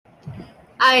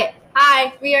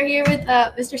Hi, we are here with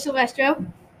Mr. Silvestro,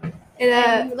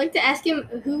 and we'd like to ask him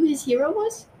who his hero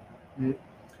was. Should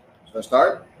I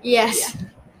start? Yes.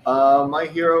 My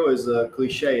hero is a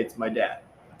cliche. It's my dad.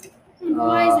 And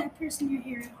why is that person your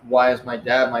hero? Why is my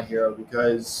dad my hero?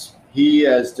 Because he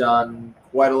has done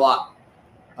quite a lot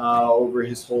over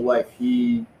his whole life.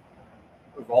 He,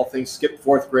 of all things, skipped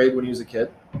fourth grade when he was a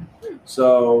kid.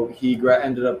 So he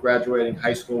ended up graduating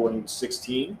high school when he was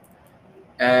 16.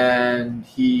 And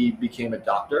he became a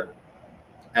doctor.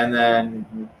 And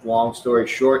then, long story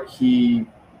short, he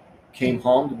came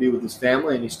home to be with his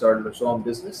family and he started his own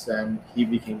business and he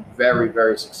became very,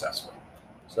 very successful.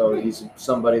 So he's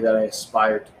somebody that I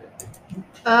aspire to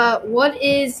be. What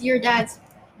is your dad's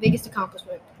biggest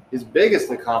accomplishment? His biggest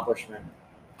accomplishment?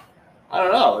 I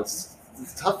don't know. It's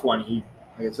a tough one.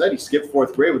 Like I said, he skipped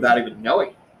fourth grade without even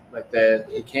knowing.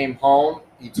 He came home,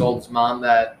 he told his mom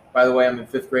that, by the way, I'm in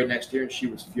fifth grade next year, and she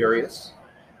was furious.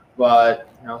 But,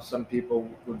 some people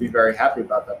would be very happy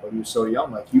about that, but he was so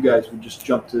young. Like, you guys would just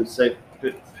jump to, say,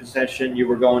 the position you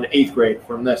were going to eighth grade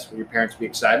from this. Would your parents be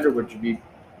excited, or would you be,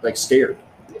 scared?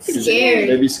 Scared.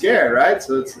 They'd be scared, right?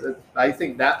 So I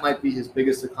think that might be his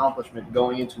biggest accomplishment,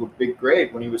 going into a big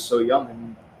grade when he was so young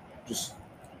and just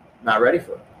not ready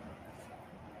for it.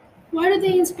 Why do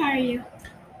they inspire you?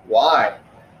 Why?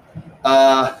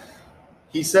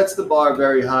 He sets the bar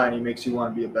very high and he makes you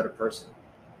want to be a better person.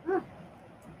 All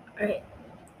right.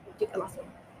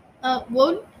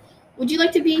 What would you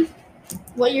like to be?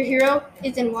 What your hero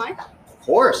is and why? Of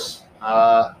course.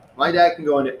 My dad can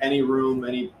go into any room,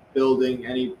 any building,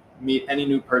 meet any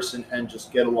new person and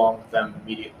just get along with them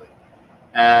immediately.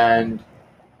 And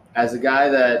as a guy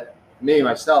that,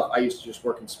 myself, I used to just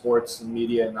work in sports and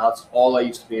media, and that's all I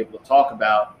used to be able to talk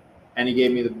about. And he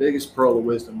gave me the biggest pearl of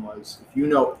wisdom was, if you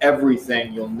know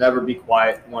everything, you'll never be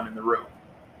quiet one in the room,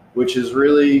 which is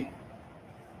really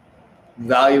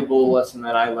valuable lesson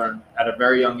that I learned at a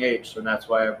very young age. So that's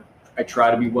why I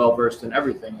try to be well-versed in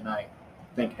everything, and I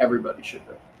think everybody should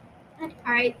be. All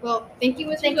right. Well, thank you,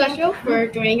 Mr. Silvestro, for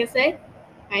joining us today.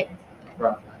 All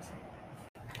right.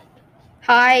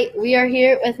 Hi, we are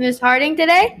here with Ms. Harding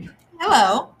today.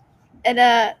 Hello.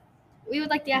 And we would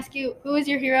like to ask you, who is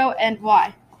your hero and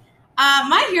why?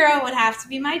 My hero would have to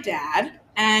be my dad,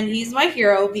 and he's my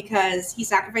hero because he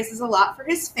sacrifices a lot for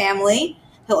his family.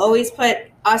 He'll always put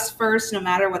us first no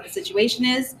matter what the situation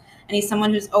is, and he's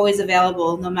someone who's always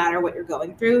available no matter what you're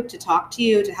going through, to talk to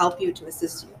you, to help you, to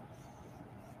assist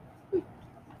you.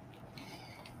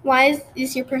 Why is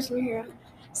this your personal hero?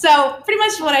 So pretty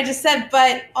much what I just said,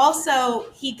 but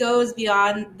also he goes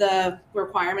beyond the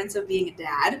requirements of being a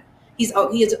dad.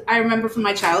 I remember from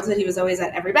my childhood, he was always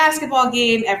at every basketball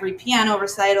game, every piano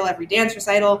recital, every dance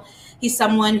recital. He's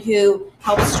someone who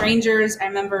helps strangers. I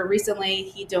remember recently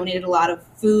he donated a lot of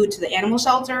food to the animal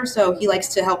shelter, so he likes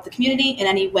to help the community in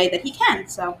any way that he can.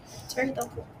 So it's very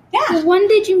helpful. Yeah. Well, when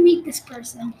did you meet this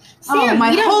person?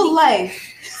 My whole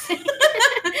life.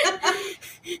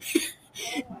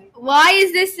 Why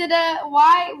is this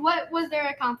what was their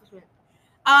accomplishment?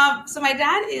 So my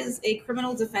dad is a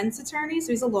criminal defense attorney,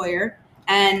 so he's a lawyer,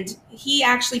 and he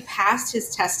actually passed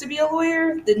his test to be a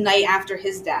lawyer the night after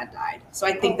his dad died. So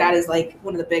I think that is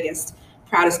one of the biggest,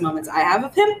 proudest moments I have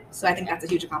of him. So I think that's a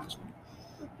huge accomplishment.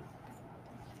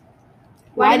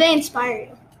 Why do they inspire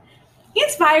you? He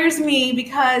inspires me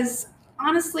because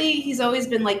honestly, he's always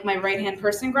been my right-hand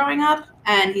person growing up,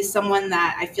 and he's someone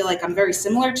that I feel like I'm very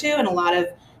similar to, and a lot of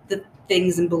the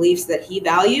things and beliefs that he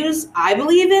values, I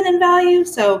believe in and value.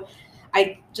 So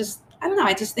I don't know,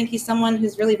 I just think he's someone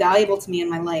who's really valuable to me in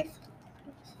my life.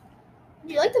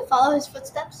 Would you like to follow his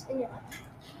footsteps in your life?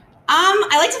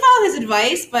 I like to follow his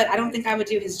advice, but I don't think I would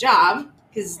do his job,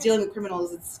 because dealing with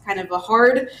criminals, it's kind of a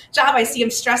hard job. I see him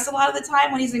stressed a lot of the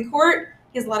time when he's in court.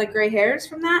 He has a lot of gray hairs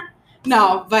from that.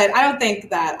 No, but I don't think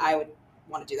that I would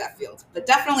want to do that field, but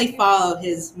definitely follow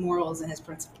his morals and his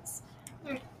principles.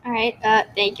 All right.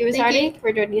 Thank you, Ms. Harding,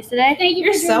 for joining us today. Thank you.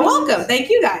 You're so welcome. Thank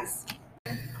you, guys.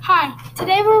 Hi.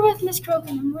 Today we're with Miss Krogan,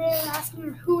 and we're asking her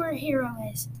who her hero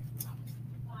is.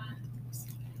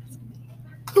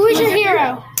 Who is your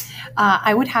hero?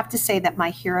 I would have to say that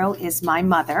my hero is my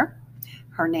mother.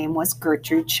 Her name was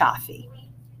Gertrude Chaffee.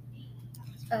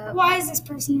 Why is this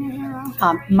person your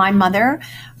hero? My mother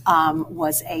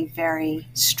was a very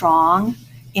strong,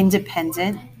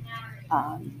 independent,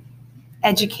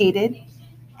 educated,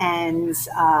 and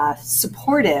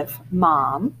supportive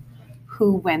mom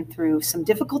who went through some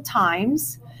difficult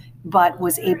times, but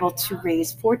was able to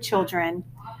raise 4 children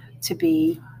to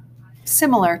be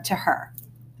similar to her.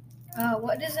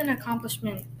 What is an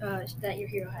accomplishment that your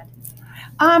hero had?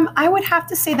 I would have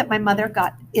to say that my mother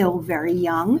got ill very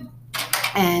young,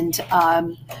 and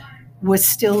was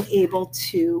still able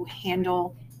to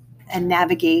handle and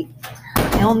navigate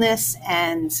her illness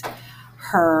and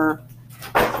her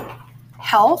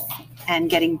health and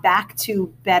getting back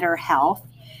to better health,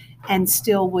 and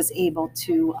still was able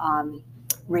to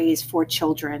raise 4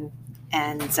 children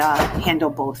and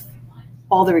handle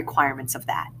all the requirements of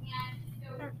that.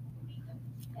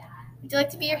 Would you like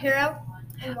to be your hero,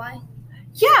 and why?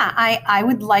 Yeah, I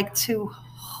would like to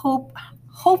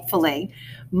hopefully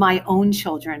my own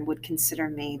children would consider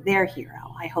me their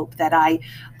hero. I hope that I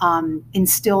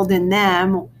instilled in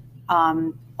them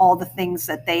all the things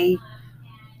that they,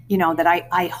 that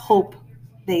I hope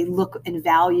they look and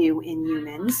value in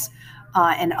humans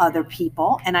and other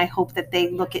people. And I hope that they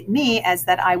look at me as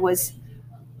that I was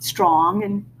strong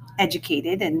and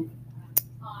educated and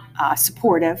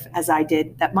supportive, as I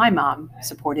did, that my mom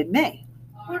supported me.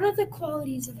 What are the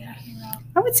qualities of your hero?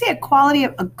 I would say a quality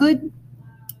of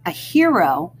a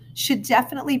hero should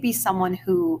definitely be someone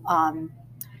who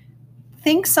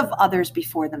thinks of others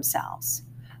before themselves.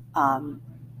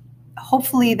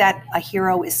 Hopefully that a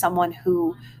hero is someone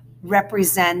who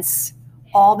represents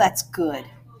all that's good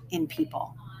in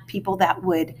people that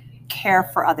would care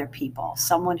for other people,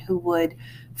 someone who would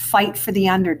fight for the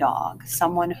underdog,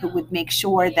 someone who would make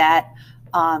sure that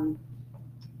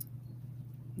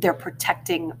they're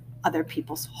protecting other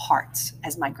people's hearts,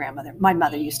 as my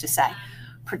mother used to say,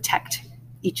 protect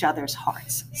each other's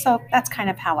hearts. So that's kind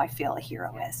of how I feel a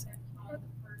hero is.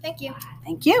 Thank you.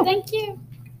 Thank you. Thank you.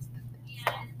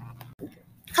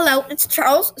 Hello, it's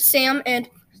Charles, Sam, and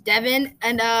Devin,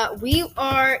 and we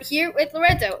are here with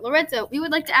Lorenzo. Lorenzo, we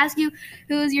would like to ask you,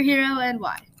 who is your hero and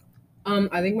why?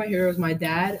 I think my hero is my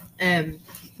dad, and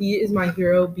he is my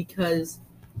hero because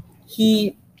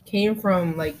he came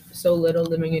from so little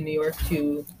living in New York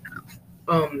to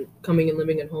coming and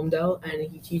living in Homedale, and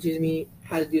he teaches me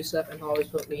how to do stuff and always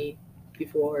put me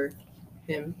before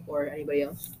him or anybody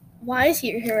else. Why is he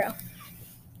your hero?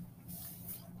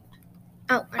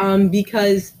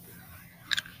 Because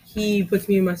he puts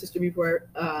me and my sister before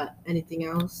anything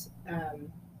else.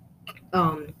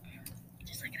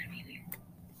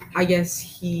 I guess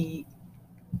he's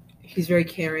very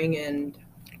caring and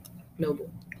noble.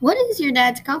 What is your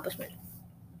dad's accomplishment?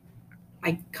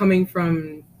 Coming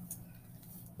from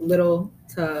little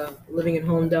to living in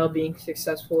Homedale, being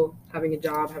successful, having a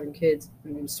job, having kids,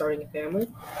 and starting a family.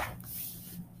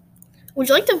 Would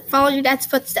you like to follow your dad's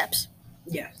footsteps?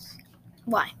 Yes.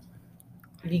 Why?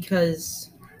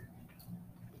 Because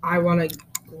I want to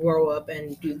grow up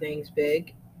and do things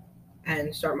big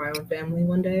and start my own family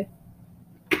one day.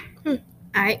 All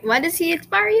right. Why does he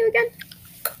inspire you again?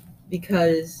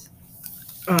 Because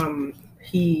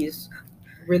he's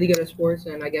really good at sports,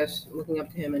 and I guess looking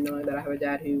up to him and knowing that I have a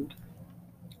dad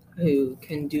who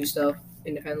can do stuff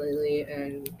independently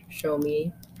and show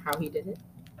me how he did it.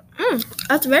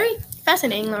 That's very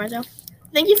fascinating, Lorenzo.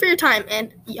 Thank you for your time,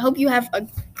 and I hope you have a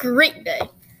great day.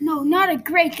 No, not a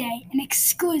great day, an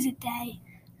exquisite day.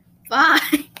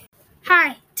 Bye.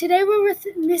 Hi, today we're with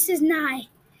Mrs. Nye.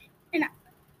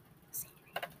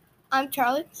 I'm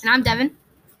Charlie. And I'm Devin.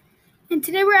 And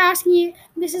today we're asking you,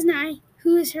 Mrs. Nye,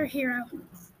 who is her hero?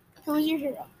 Who is your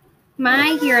hero?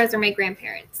 My heroes are my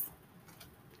grandparents.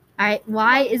 All right.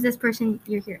 Why is this person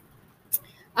your hero?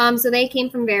 So they came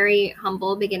from very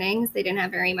humble beginnings. They didn't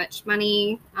have very much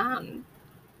money,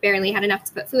 barely had enough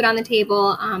to put food on the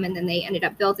table, and then they ended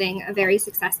up building a very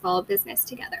successful business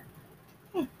together.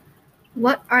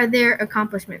 What are their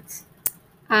accomplishments?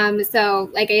 So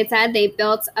like I had said, they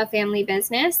built a family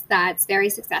business that's very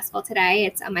successful today.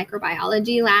 It's a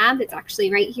microbiology lab. It's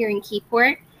actually right here in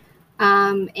Keyport.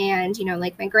 And,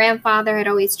 like my grandfather had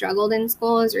always struggled in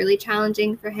school. It was really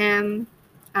challenging for him.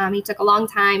 He took a long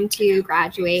time to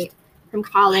graduate from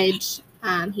college.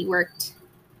 He worked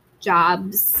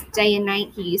jobs day and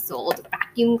night. He sold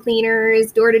vacuum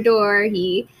cleaners door to door.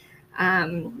 He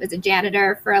was a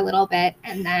janitor for a little bit,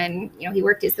 and then he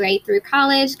worked his way through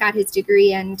college, got his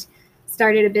degree, and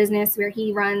started a business where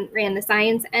he ran the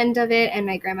science end of it, and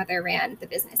my grandmother ran the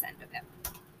business end of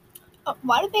it.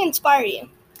 Why did they inspire you?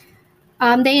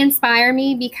 They inspire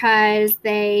me because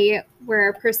they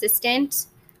were persistent.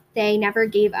 They never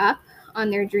gave up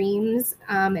on their dreams,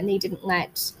 and they didn't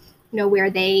let where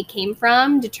they came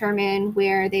from determine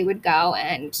where they would go,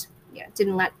 and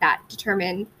didn't let that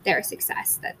determine their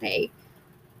success, that they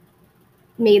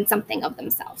made something of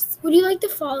themselves. Would you like to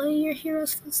follow your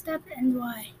hero's footsteps, and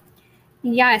why?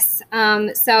 Yes.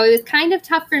 So it was kind of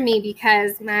tough for me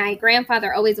because my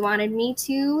grandfather always wanted me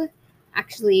to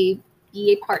actually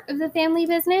be a part of the family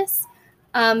business.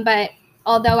 But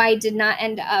although I did not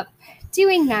end up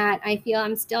doing that, I feel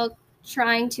I'm still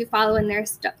trying to follow in their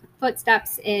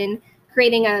footsteps in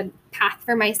creating a path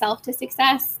for myself to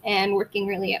success and working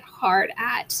really hard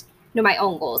at my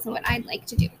own goals and what I'd like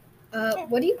to do.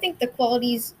 What do you think the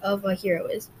qualities of a hero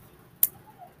is?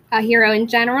 A hero in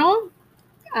general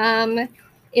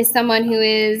is someone who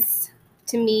is,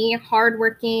 to me,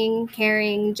 hardworking,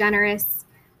 caring, generous,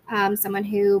 someone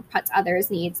who puts others'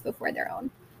 needs before their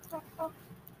own.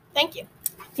 Thank you.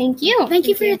 Thank you. Thank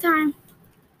you for your time.